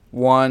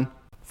 1.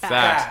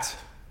 Fact.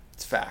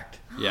 It's fact.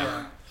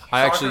 Yeah.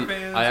 Soccer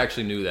fans- I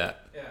actually knew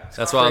that. Yeah.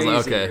 That's why I was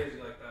like, Crazy. okay,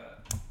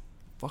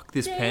 fuck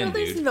this pen, At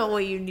least dude. know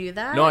what you knew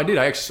that. No, I did.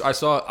 I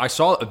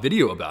saw a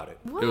video about it.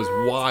 It was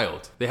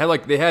wild. They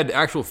had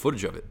actual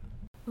footage of it.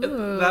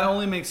 That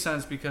only makes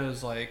sense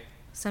because like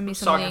Send me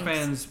some soccer links.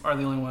 fans are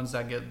the only ones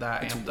that get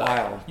that It's amped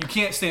wild. up. You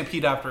can't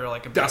stampede after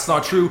like a That's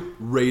not true.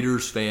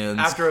 Raiders fans.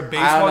 after a I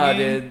baseball don't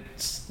know, game.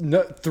 dude.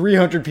 No,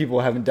 300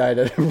 people haven't died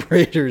at a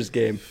Raiders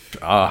game.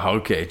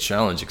 Okay.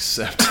 Challenge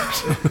accepted.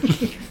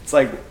 It's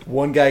like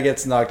one guy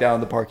gets knocked out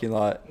in the parking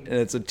lot, and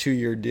it's a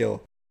 2-year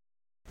deal.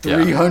 Yeah.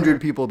 300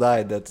 people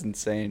died. That's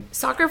insane.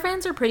 Soccer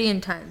fans are pretty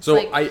intense. So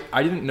like,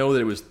 I didn't know that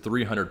it was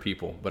 300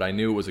 people, but I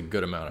knew it was a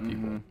good amount of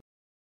people.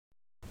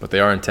 But they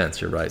are intense.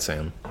 You're right,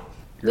 Sam.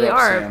 You're They up,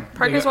 are. Sam.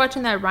 Parker's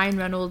watching that Ryan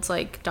Reynolds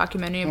like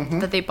documentary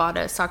that they bought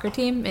a soccer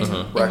team in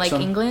like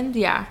Wrexham? England.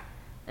 Yeah,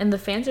 and the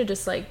fans are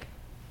just like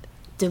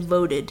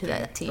devoted to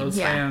that team. Those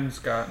yeah. fans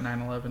got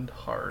 9/11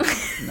 hard.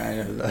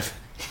 9/11.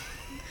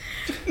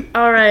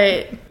 All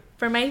right.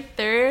 For my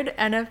third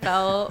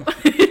NFL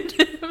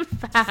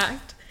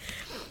fact,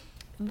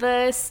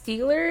 the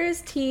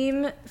Steelers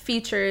team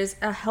features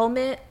a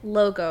helmet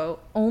logo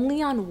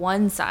only on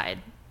one side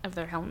of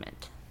their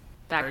helmet.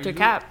 Back to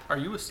Cap. Are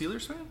you a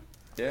Steelers fan?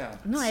 Yeah.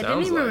 No, I Sounds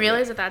didn't even like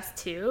realize that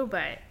that's two,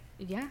 but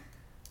yeah.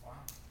 All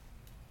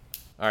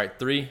right,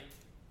 3,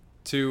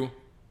 2,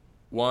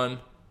 1.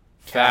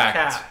 Fact.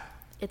 Cap.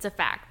 It's a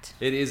fact.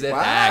 It is an Wow,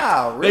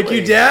 act. Thank you,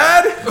 really?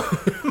 Dad.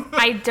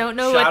 I don't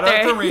know Shout what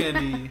out to they're...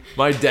 Randy.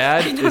 My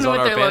dad don't is know on what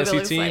our their logo fantasy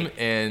looks team, like.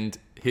 and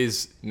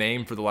his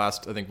name for the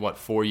last, I think,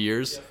 4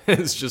 years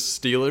is just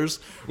Steelers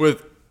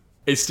with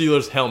a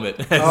Steelers helmet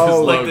as his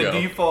Oh, Like logo.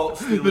 the default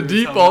Steelers. The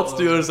default helmet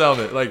logo. Steelers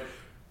helmet. Like,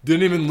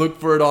 didn't even look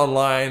for it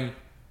online.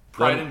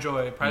 Pride and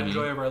joy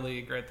of our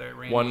league, right there.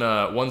 Randy.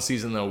 One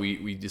season though,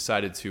 we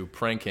decided to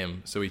prank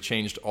him, so we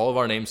changed all of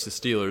our names to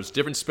Steelers,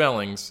 different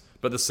spellings,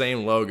 but the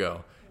same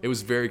logo. It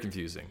was very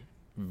confusing.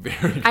 Very.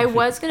 I Confusing.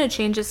 was going to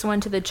change this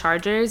one to the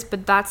Chargers,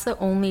 but that's the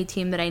only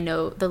team that I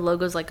know the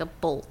logo's like a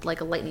bolt,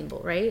 like a lightning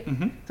bolt, right?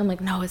 Mm-hmm. So I'm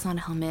like, no, it's not a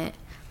helmet.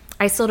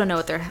 I still don't know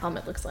what their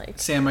helmet looks like.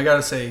 Sam, I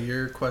gotta say,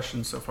 your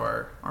questions so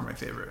far are my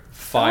favorite.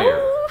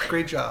 Fire.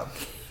 Great job.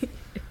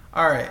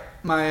 All right,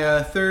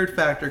 my third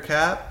factor,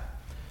 Cap.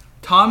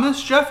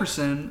 Thomas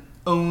Jefferson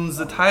owns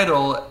the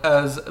title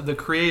as the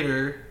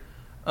creator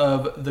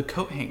of the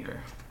coat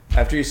hanger.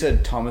 After you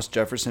said Thomas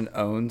Jefferson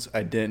owns,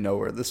 I didn't know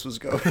where this was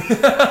going.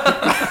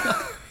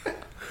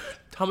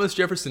 Thomas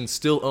Jefferson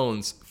still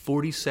owns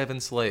 47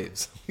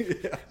 slaves.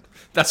 Yeah.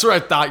 That's where I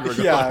thought you were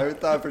going. Yeah, I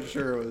thought for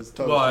sure it was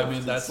Thomas Well, I Jefferson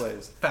mean, that's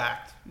slaves.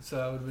 fact. So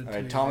that would have been All two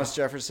right, years Thomas off.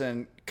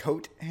 Jefferson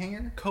coat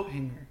hanger? Coat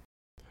hanger.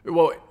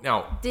 Well,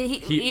 now Did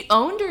he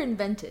owned or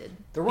invented?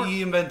 There weren't.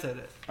 He invented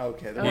it.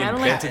 Okay, there He weren't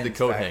invented patents the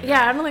coat back hanger. then.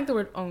 Yeah, I don't like the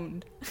word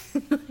owned.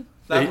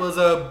 That was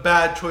a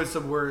bad choice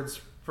of words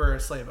for a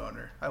slave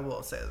owner. I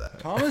will say that.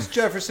 Thomas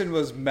Jefferson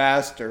was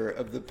master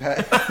of the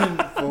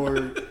patent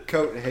for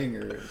coat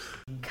hangers.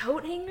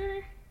 Coat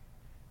hanger?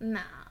 No.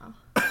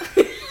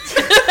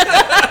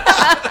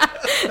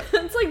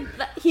 It's like,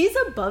 he's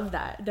above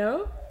that,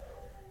 no?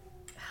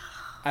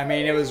 I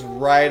mean, it was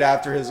right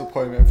after his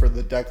appointment for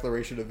the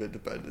Declaration of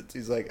Independence.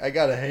 He's like, I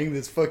gotta hang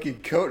this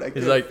fucking coat.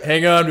 he's like,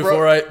 hang on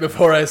before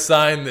I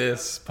sign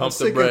this. I'm Pump the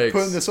sick of brakes.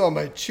 putting this on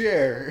my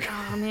chair.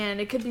 Oh man,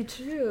 it could be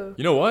true.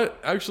 You know what?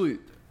 Actually,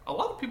 A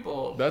lot of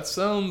people. that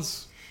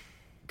sounds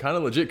kind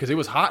of legit because it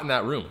was hot in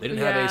that room. They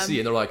didn't have Yeah. AC,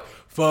 and they're like,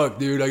 "Fuck,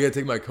 dude, I gotta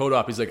take my coat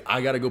off." He's like,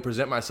 "I gotta go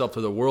present myself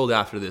to the world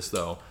after this,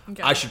 though.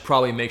 Okay. I should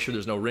probably make sure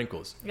there's no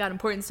wrinkles." You got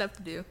important stuff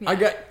to do. I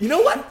got. You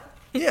know what?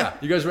 Yeah.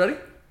 You guys ready?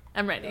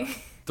 I'm ready.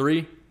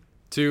 3,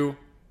 2,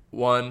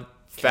 1.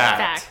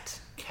 Fact.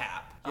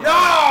 Cap.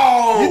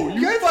 No!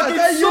 You guys, I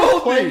thought you were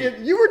playing it.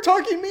 You were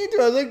talking me into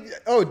it. I was like,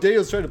 oh,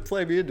 Daniel's trying to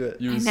play me into it.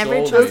 You I never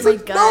sold trust me. my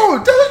gut. No,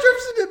 Thomas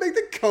Jefferson didn't make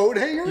the coat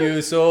hanger.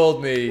 You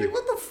sold me. Like,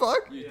 what the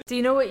fuck? Do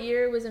you know what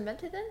year it was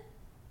invented then?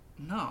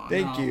 No.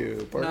 Thank no.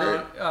 you, Parker.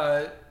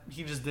 No,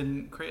 he just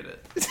didn't create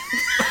it.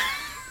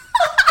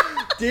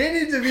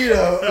 Danny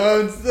DeVito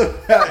owns the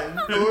patent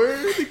for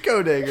the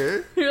coat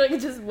hanger. You're like,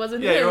 it just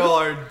wasn't Yeah, him. you all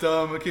are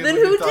dumb. I can't Then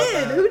believe who you thought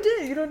did? that. Who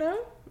did? You don't know?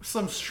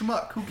 Some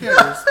schmuck. Who cares?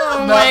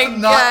 Oh my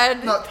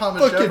God. Not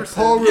Thomas Fucking Jefferson.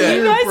 Paul Yeah. Revere,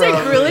 You guys bro.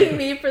 are grilling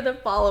me for the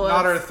follow-up.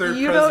 Not our third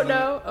You president. don't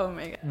know? Oh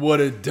my god.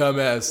 What a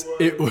dumbass.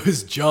 It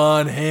was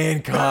John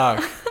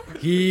Hancock.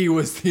 He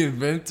was the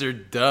inventor,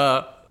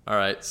 duh. All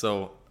right,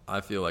 so I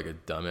feel like a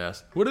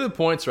dumbass. What are the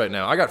points right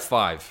now? I got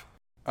 5.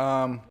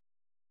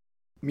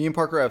 Me and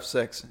Parker have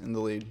 6 in the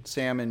lead.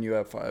 Sam and you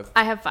have 5.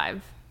 I have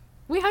 5.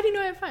 Wait, how do you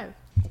know I have 5?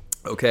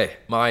 Okay,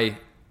 my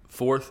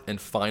fourth and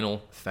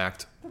final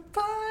fact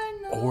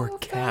or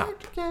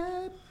cap.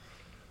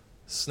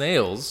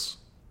 Snails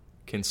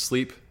can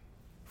sleep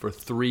for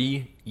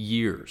 3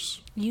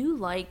 years. You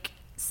like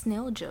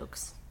snail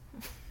jokes.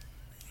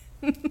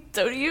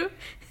 Don't you?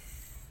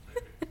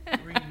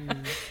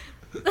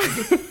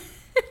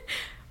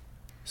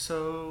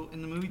 So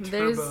in the movie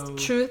There's Turbo,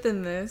 truth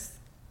in this.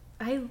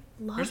 I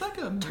love there's like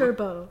a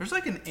Turbo. There's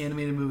like an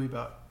animated movie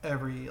about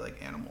every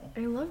like animal.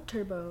 I love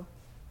Turbo.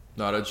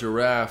 Not a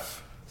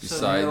giraffe besides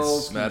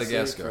Snails can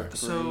Madagascar. sleep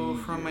So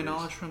 3 from my years.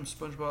 knowledge from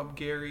SpongeBob,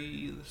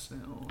 Gary the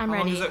snail. I'm How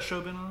long ready. has that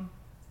show been on?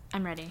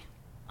 I'm ready.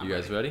 You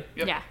guys ready?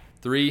 Yep. Yeah.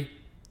 3,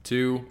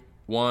 2,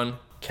 1.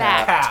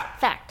 Fact. Cat.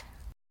 Fact.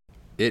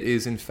 It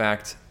is in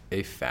fact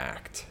a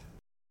fact.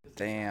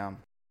 Damn.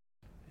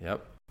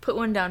 Yep. Put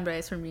one down,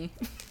 Bryce, for me.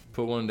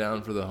 Put one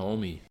down for the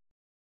homie.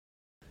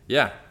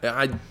 Yeah,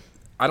 I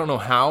don't know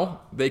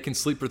how they can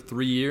sleep for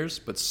 3 years,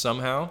 but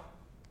somehow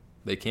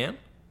they can.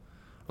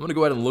 I'm going to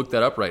go ahead and look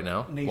that up right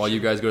now while you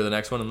guys go to the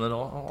next one, and then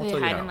I'll They tell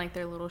you hide how. in like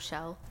their little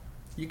shell.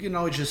 You can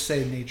always just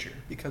say nature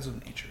because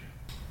of nature.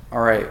 All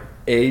right.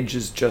 Age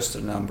is just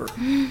a number.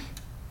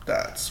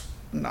 That's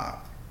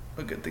not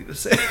a good thing to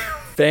say.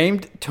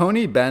 Famed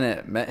Tony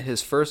Bennett met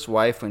his first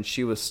wife when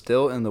she was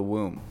still in the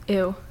womb.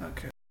 Ew.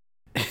 Okay.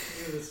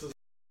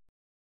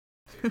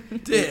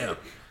 Damn.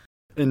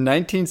 In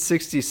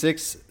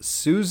 1966,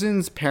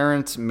 Susan's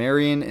parents,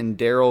 Marion and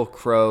Daryl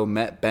Crow,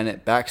 met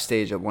Bennett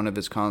backstage at one of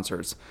his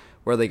concerts,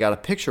 where they got a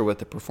picture with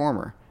the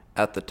performer.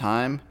 At the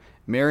time,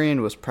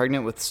 Marion was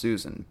pregnant with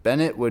Susan.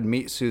 Bennett would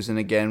meet Susan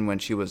again when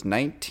she was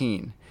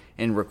 19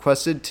 and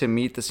requested to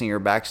meet the singer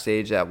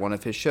backstage at one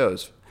of his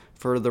shows.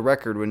 For the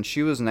record, when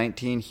she was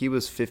 19, he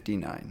was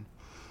 59.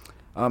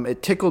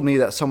 It tickled me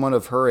that someone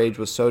of her age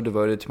was so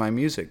devoted to my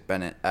music,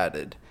 Bennett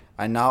added.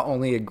 I not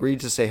only agreed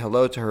to say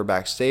hello to her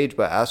backstage,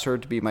 but asked her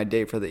to be my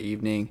date for the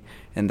evening,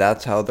 and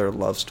that's how their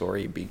love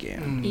story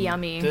began.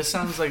 Yummy. This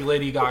sounds like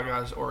Lady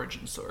Gaga's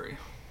origin story.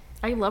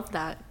 I love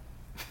that.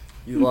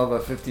 You love a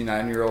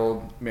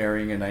 59-year-old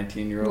marrying a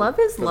 19-year-old? Love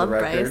is for the love,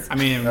 record? Bryce. I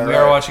mean, All we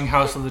are right. watching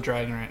House of the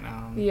Dragon right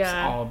now.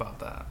 Yeah. It's all about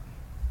that.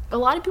 A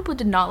lot of people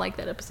did not like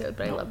that episode,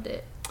 but I loved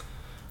it.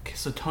 Okay,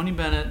 so Tony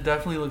Bennett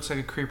definitely looks like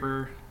a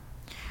creeper.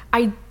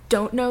 I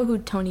don't know who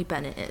Tony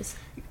Bennett is.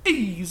 Hey,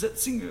 he's that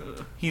singer.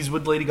 He's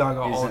with Lady Gaga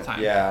all the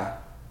time. Yeah.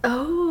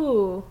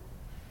 Oh.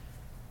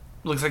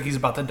 Looks like he's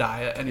about to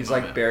die at any He's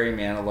moment. like Barry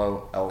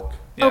Manilow, elk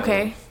Yeah.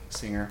 Okay.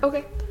 singer.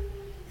 Okay.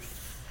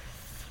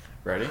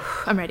 Ready?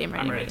 I'm ready.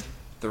 I'm ready.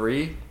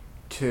 3,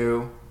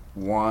 2,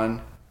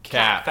 1.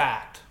 Cap.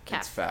 Fact.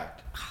 Cap. It's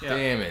fact. Yeah.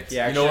 Damn it. He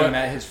You actually know what?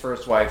 met his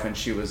first wife when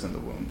she was in the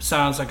womb.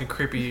 Sounds like a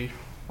creepy,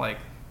 like,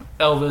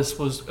 Elvis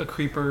was a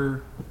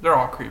creeper. They're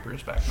all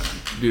creepers back then.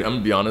 Dude, I'm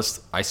gonna be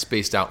honest. I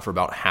spaced out for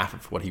about half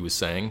of what he was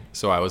saying,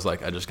 so I was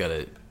like, I just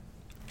gotta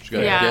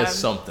Yeah. guess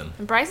something.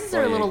 Bryce's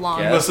are a little long.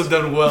 Yeah. You must have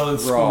done well in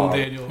school, Wrong.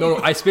 Daniel. No,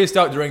 I spaced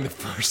out during the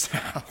first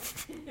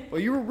half. Well,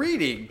 you were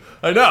reading,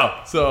 I know.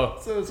 So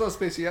so it's not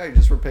spacing out. You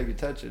just were paying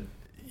attention.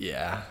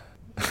 yeah.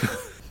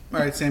 All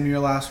right, Sam, your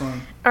last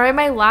one. All right,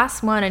 my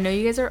last one. I know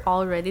you guys are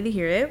all ready to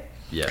hear it.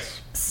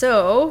 Yes.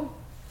 So,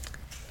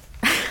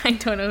 I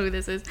don't know who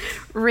this is.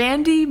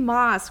 Randy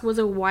Moss was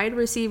a wide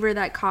receiver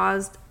that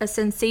caused a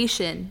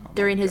sensation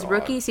during his God.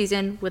 rookie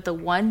season with a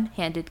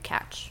one-handed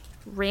catch.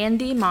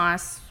 Randy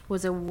Moss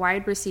was a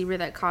wide receiver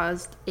that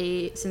caused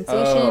a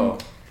sensation Oh.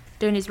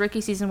 during his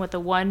rookie season with a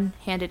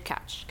one-handed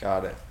catch.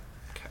 Got it.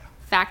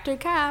 Fact or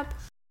cap?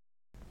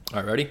 All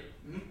right, ready?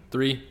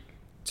 3,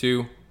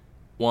 2,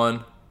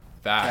 1.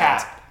 Fact.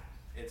 Cap.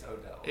 It's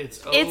Odell. It's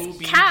It's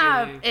OBJ.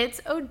 cap.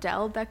 It's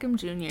Odell Beckham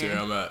Jr.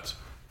 Damn it.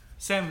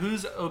 Sam,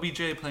 who's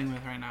OBJ playing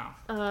with right now?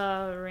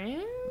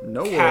 Rand?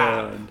 No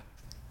Cap. one.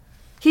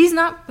 He's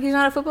not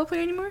a football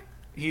player anymore?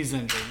 He's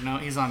injured. No,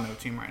 he's on no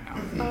team right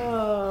now.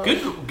 Oh.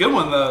 Good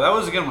one though. That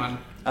was a good one.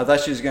 I thought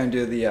she was going to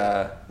do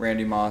the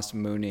Randy Moss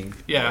mooning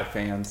Yeah. for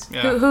fans.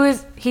 Yeah. Who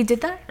is he did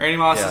that? Randy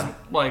Moss Yeah. is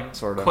like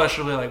Sorta.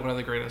 questionably like one of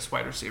the greatest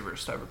wide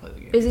receivers to ever play the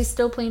game. Is he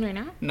still playing right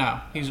now? No,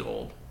 he's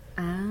old.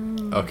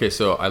 Okay,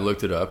 so I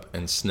looked it up,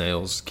 and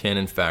snails can,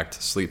 in fact,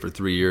 sleep for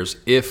 3 years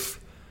if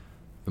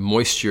the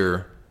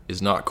moisture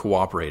is not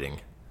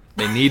cooperating.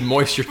 They need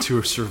moisture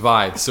to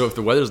survive. So if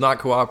the weather's not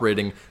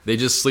cooperating, they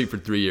just sleep for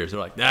 3 years. They're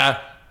like, nah,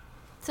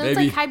 So it's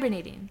Maybe. like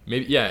hibernating.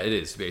 maybe. Yeah, it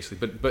is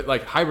basically. But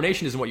like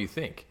hibernation isn't what you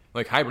think.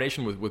 Like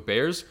hibernation with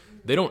bears,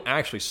 they don't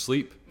actually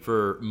sleep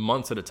for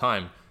months at a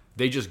time.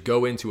 They just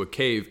go into a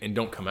cave and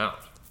don't come out.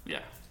 Yeah.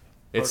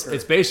 It's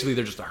basically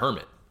they're just a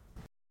hermit.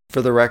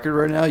 For the record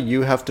right now,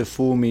 you have to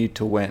fool me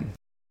to win.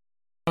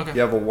 Okay.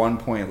 You have a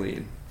 1-point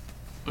lead.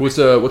 What's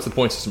the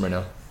point system right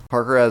now?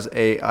 Parker has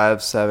 8, I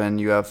have 7,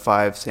 you have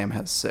 5, Sam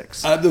has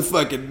 6. I'm the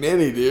fucking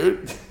mini,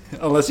 dude.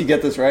 Unless you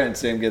get this right and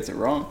Sam gets it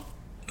wrong.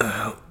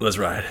 Let's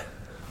ride.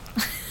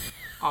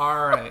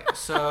 All right.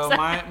 So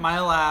my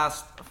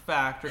last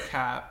fact or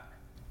cap.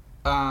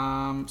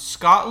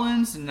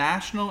 Scotland's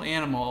national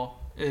animal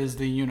is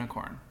the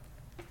unicorn.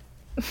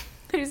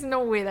 There's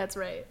no way that's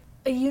right.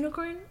 A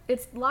unicorn?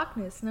 It's Loch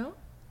Ness, no?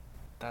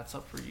 That's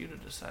up for you to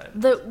decide.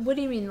 What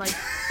do you mean, like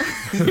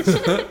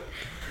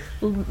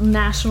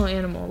national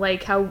animal?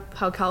 Like how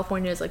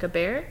California is like a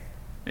bear?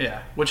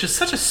 Yeah, which is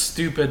such a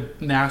stupid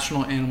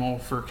national animal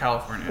for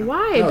California.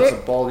 Why? No, Bear- it's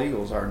the bald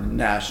eagles, our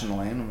national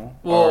animal.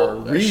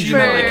 Well, our she regional.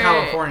 meant like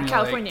California.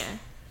 California.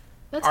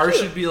 That's Ours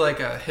cute. should be like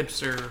a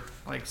hipster,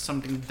 like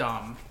something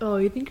dumb. Oh,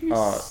 you think you're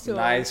so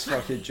Nice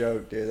fucking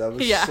joke, dude. That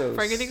was Yeah, so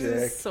Parker thinks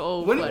it's sick.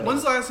 so funny.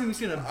 When's the last time you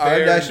seen a bear? Our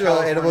in national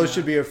California? animal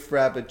should be a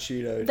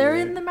frappuccino. They're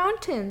dude. in the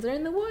mountains. They're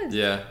in the woods.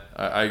 Yeah,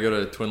 I go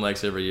to Twin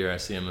Lakes every year. I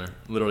see them there,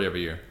 literally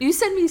every year. You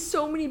send me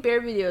so many bear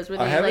videos where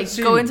I they haven't like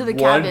seen go into the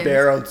one cabins.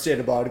 bear on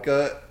Santa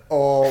Monica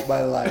all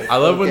my life. I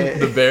love okay? when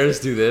the bears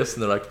do this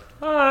and they're like,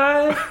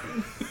 hi,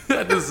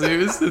 at the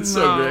zoos. It's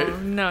so no, great.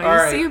 no, you All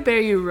right. see a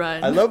bear, you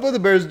run. I love when the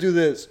bears do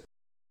this.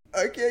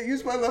 I can't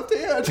use my left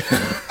hand.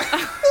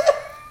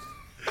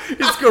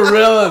 It's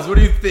gorillas. What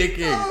are you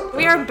thinking?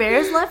 We are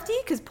bears lefty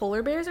because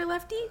polar bears are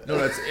lefty. No,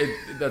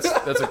 that's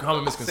a common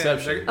Sam,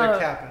 misconception. they're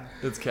capping.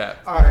 It's cap.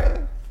 All right,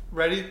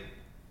 ready?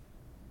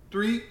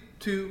 3,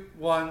 2,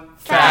 1.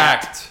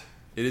 Fact.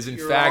 It is in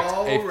You're fact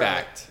all a right.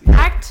 fact.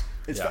 Fact.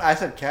 It's Yeah. I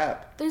said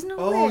cap. There's no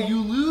Oh, way.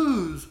 you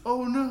lose.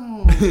 Oh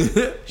no.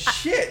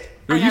 Shit.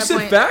 No, I you got a said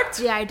point. fact?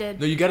 Yeah, I did.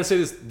 No, you got to say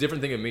this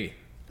different thing than me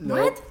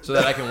What? so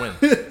that I can win.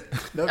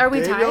 No, Are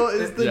we Daniel tied?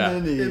 is the Yeah.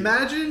 ninny.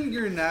 Imagine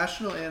your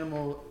national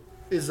animal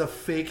is a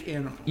fake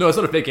animal. No, it's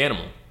not a fake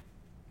animal.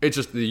 It's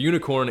just the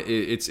unicorn.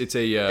 It's just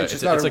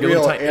it's not a like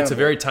real it's a animal.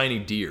 very tiny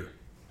deer.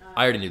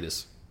 I already knew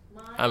this.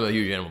 I'm a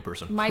huge animal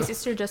person. My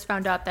sister just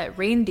found out that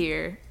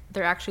reindeer,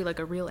 they're actually like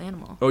a real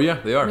animal. Oh yeah,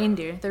 they are.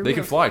 Reindeer, they're They real.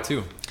 can fly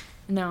too.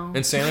 No.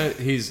 And Santa,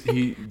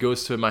 he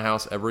goes to my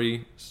house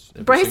every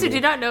Bryce, single did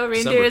you not know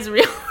December. reindeer is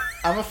real?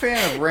 I'm a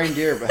fan of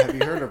reindeer, but have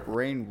you heard of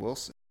Rainn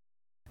Wilson?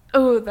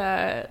 Oh,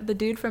 the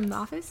dude from The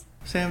Office?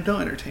 Sam,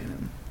 don't entertain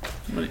him.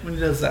 When he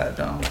does that,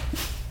 don't.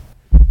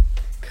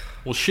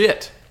 Well,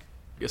 shit.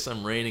 Guess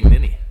I'm reigning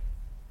ninny.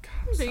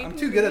 I'm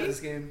too good at this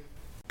game.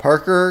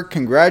 Parker,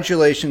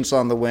 congratulations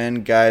on the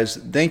win. Guys,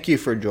 thank you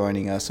for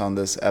joining us on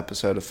this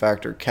episode of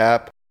Factor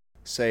Cap.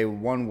 Say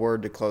one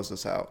word to close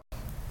us out.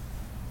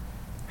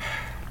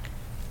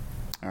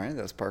 All right,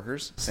 that's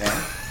Parker's.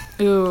 Sam.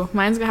 Ooh,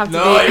 mine's gonna have to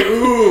No, be.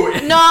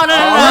 ooh. No, All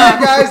right,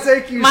 guys,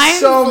 thank you Mine's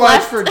so much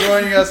left- for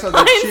joining us on the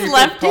Mine's Chief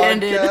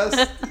left-handed.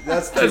 Podcast.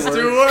 That's That's two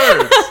two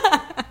words.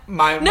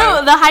 words.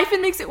 No, the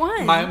hyphen makes it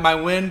one. My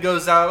win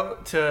goes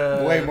out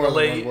to Way more the than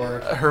late one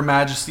word. Her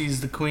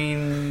Majesty's the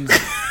Queen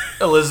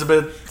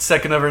Elizabeth,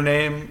 second of her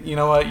name. You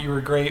know what? You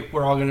were great.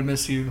 We're all gonna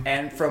miss you.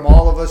 And from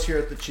all of us here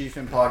at the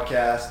Chiefin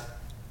Podcast,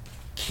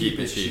 Keep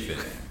it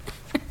chiefin'.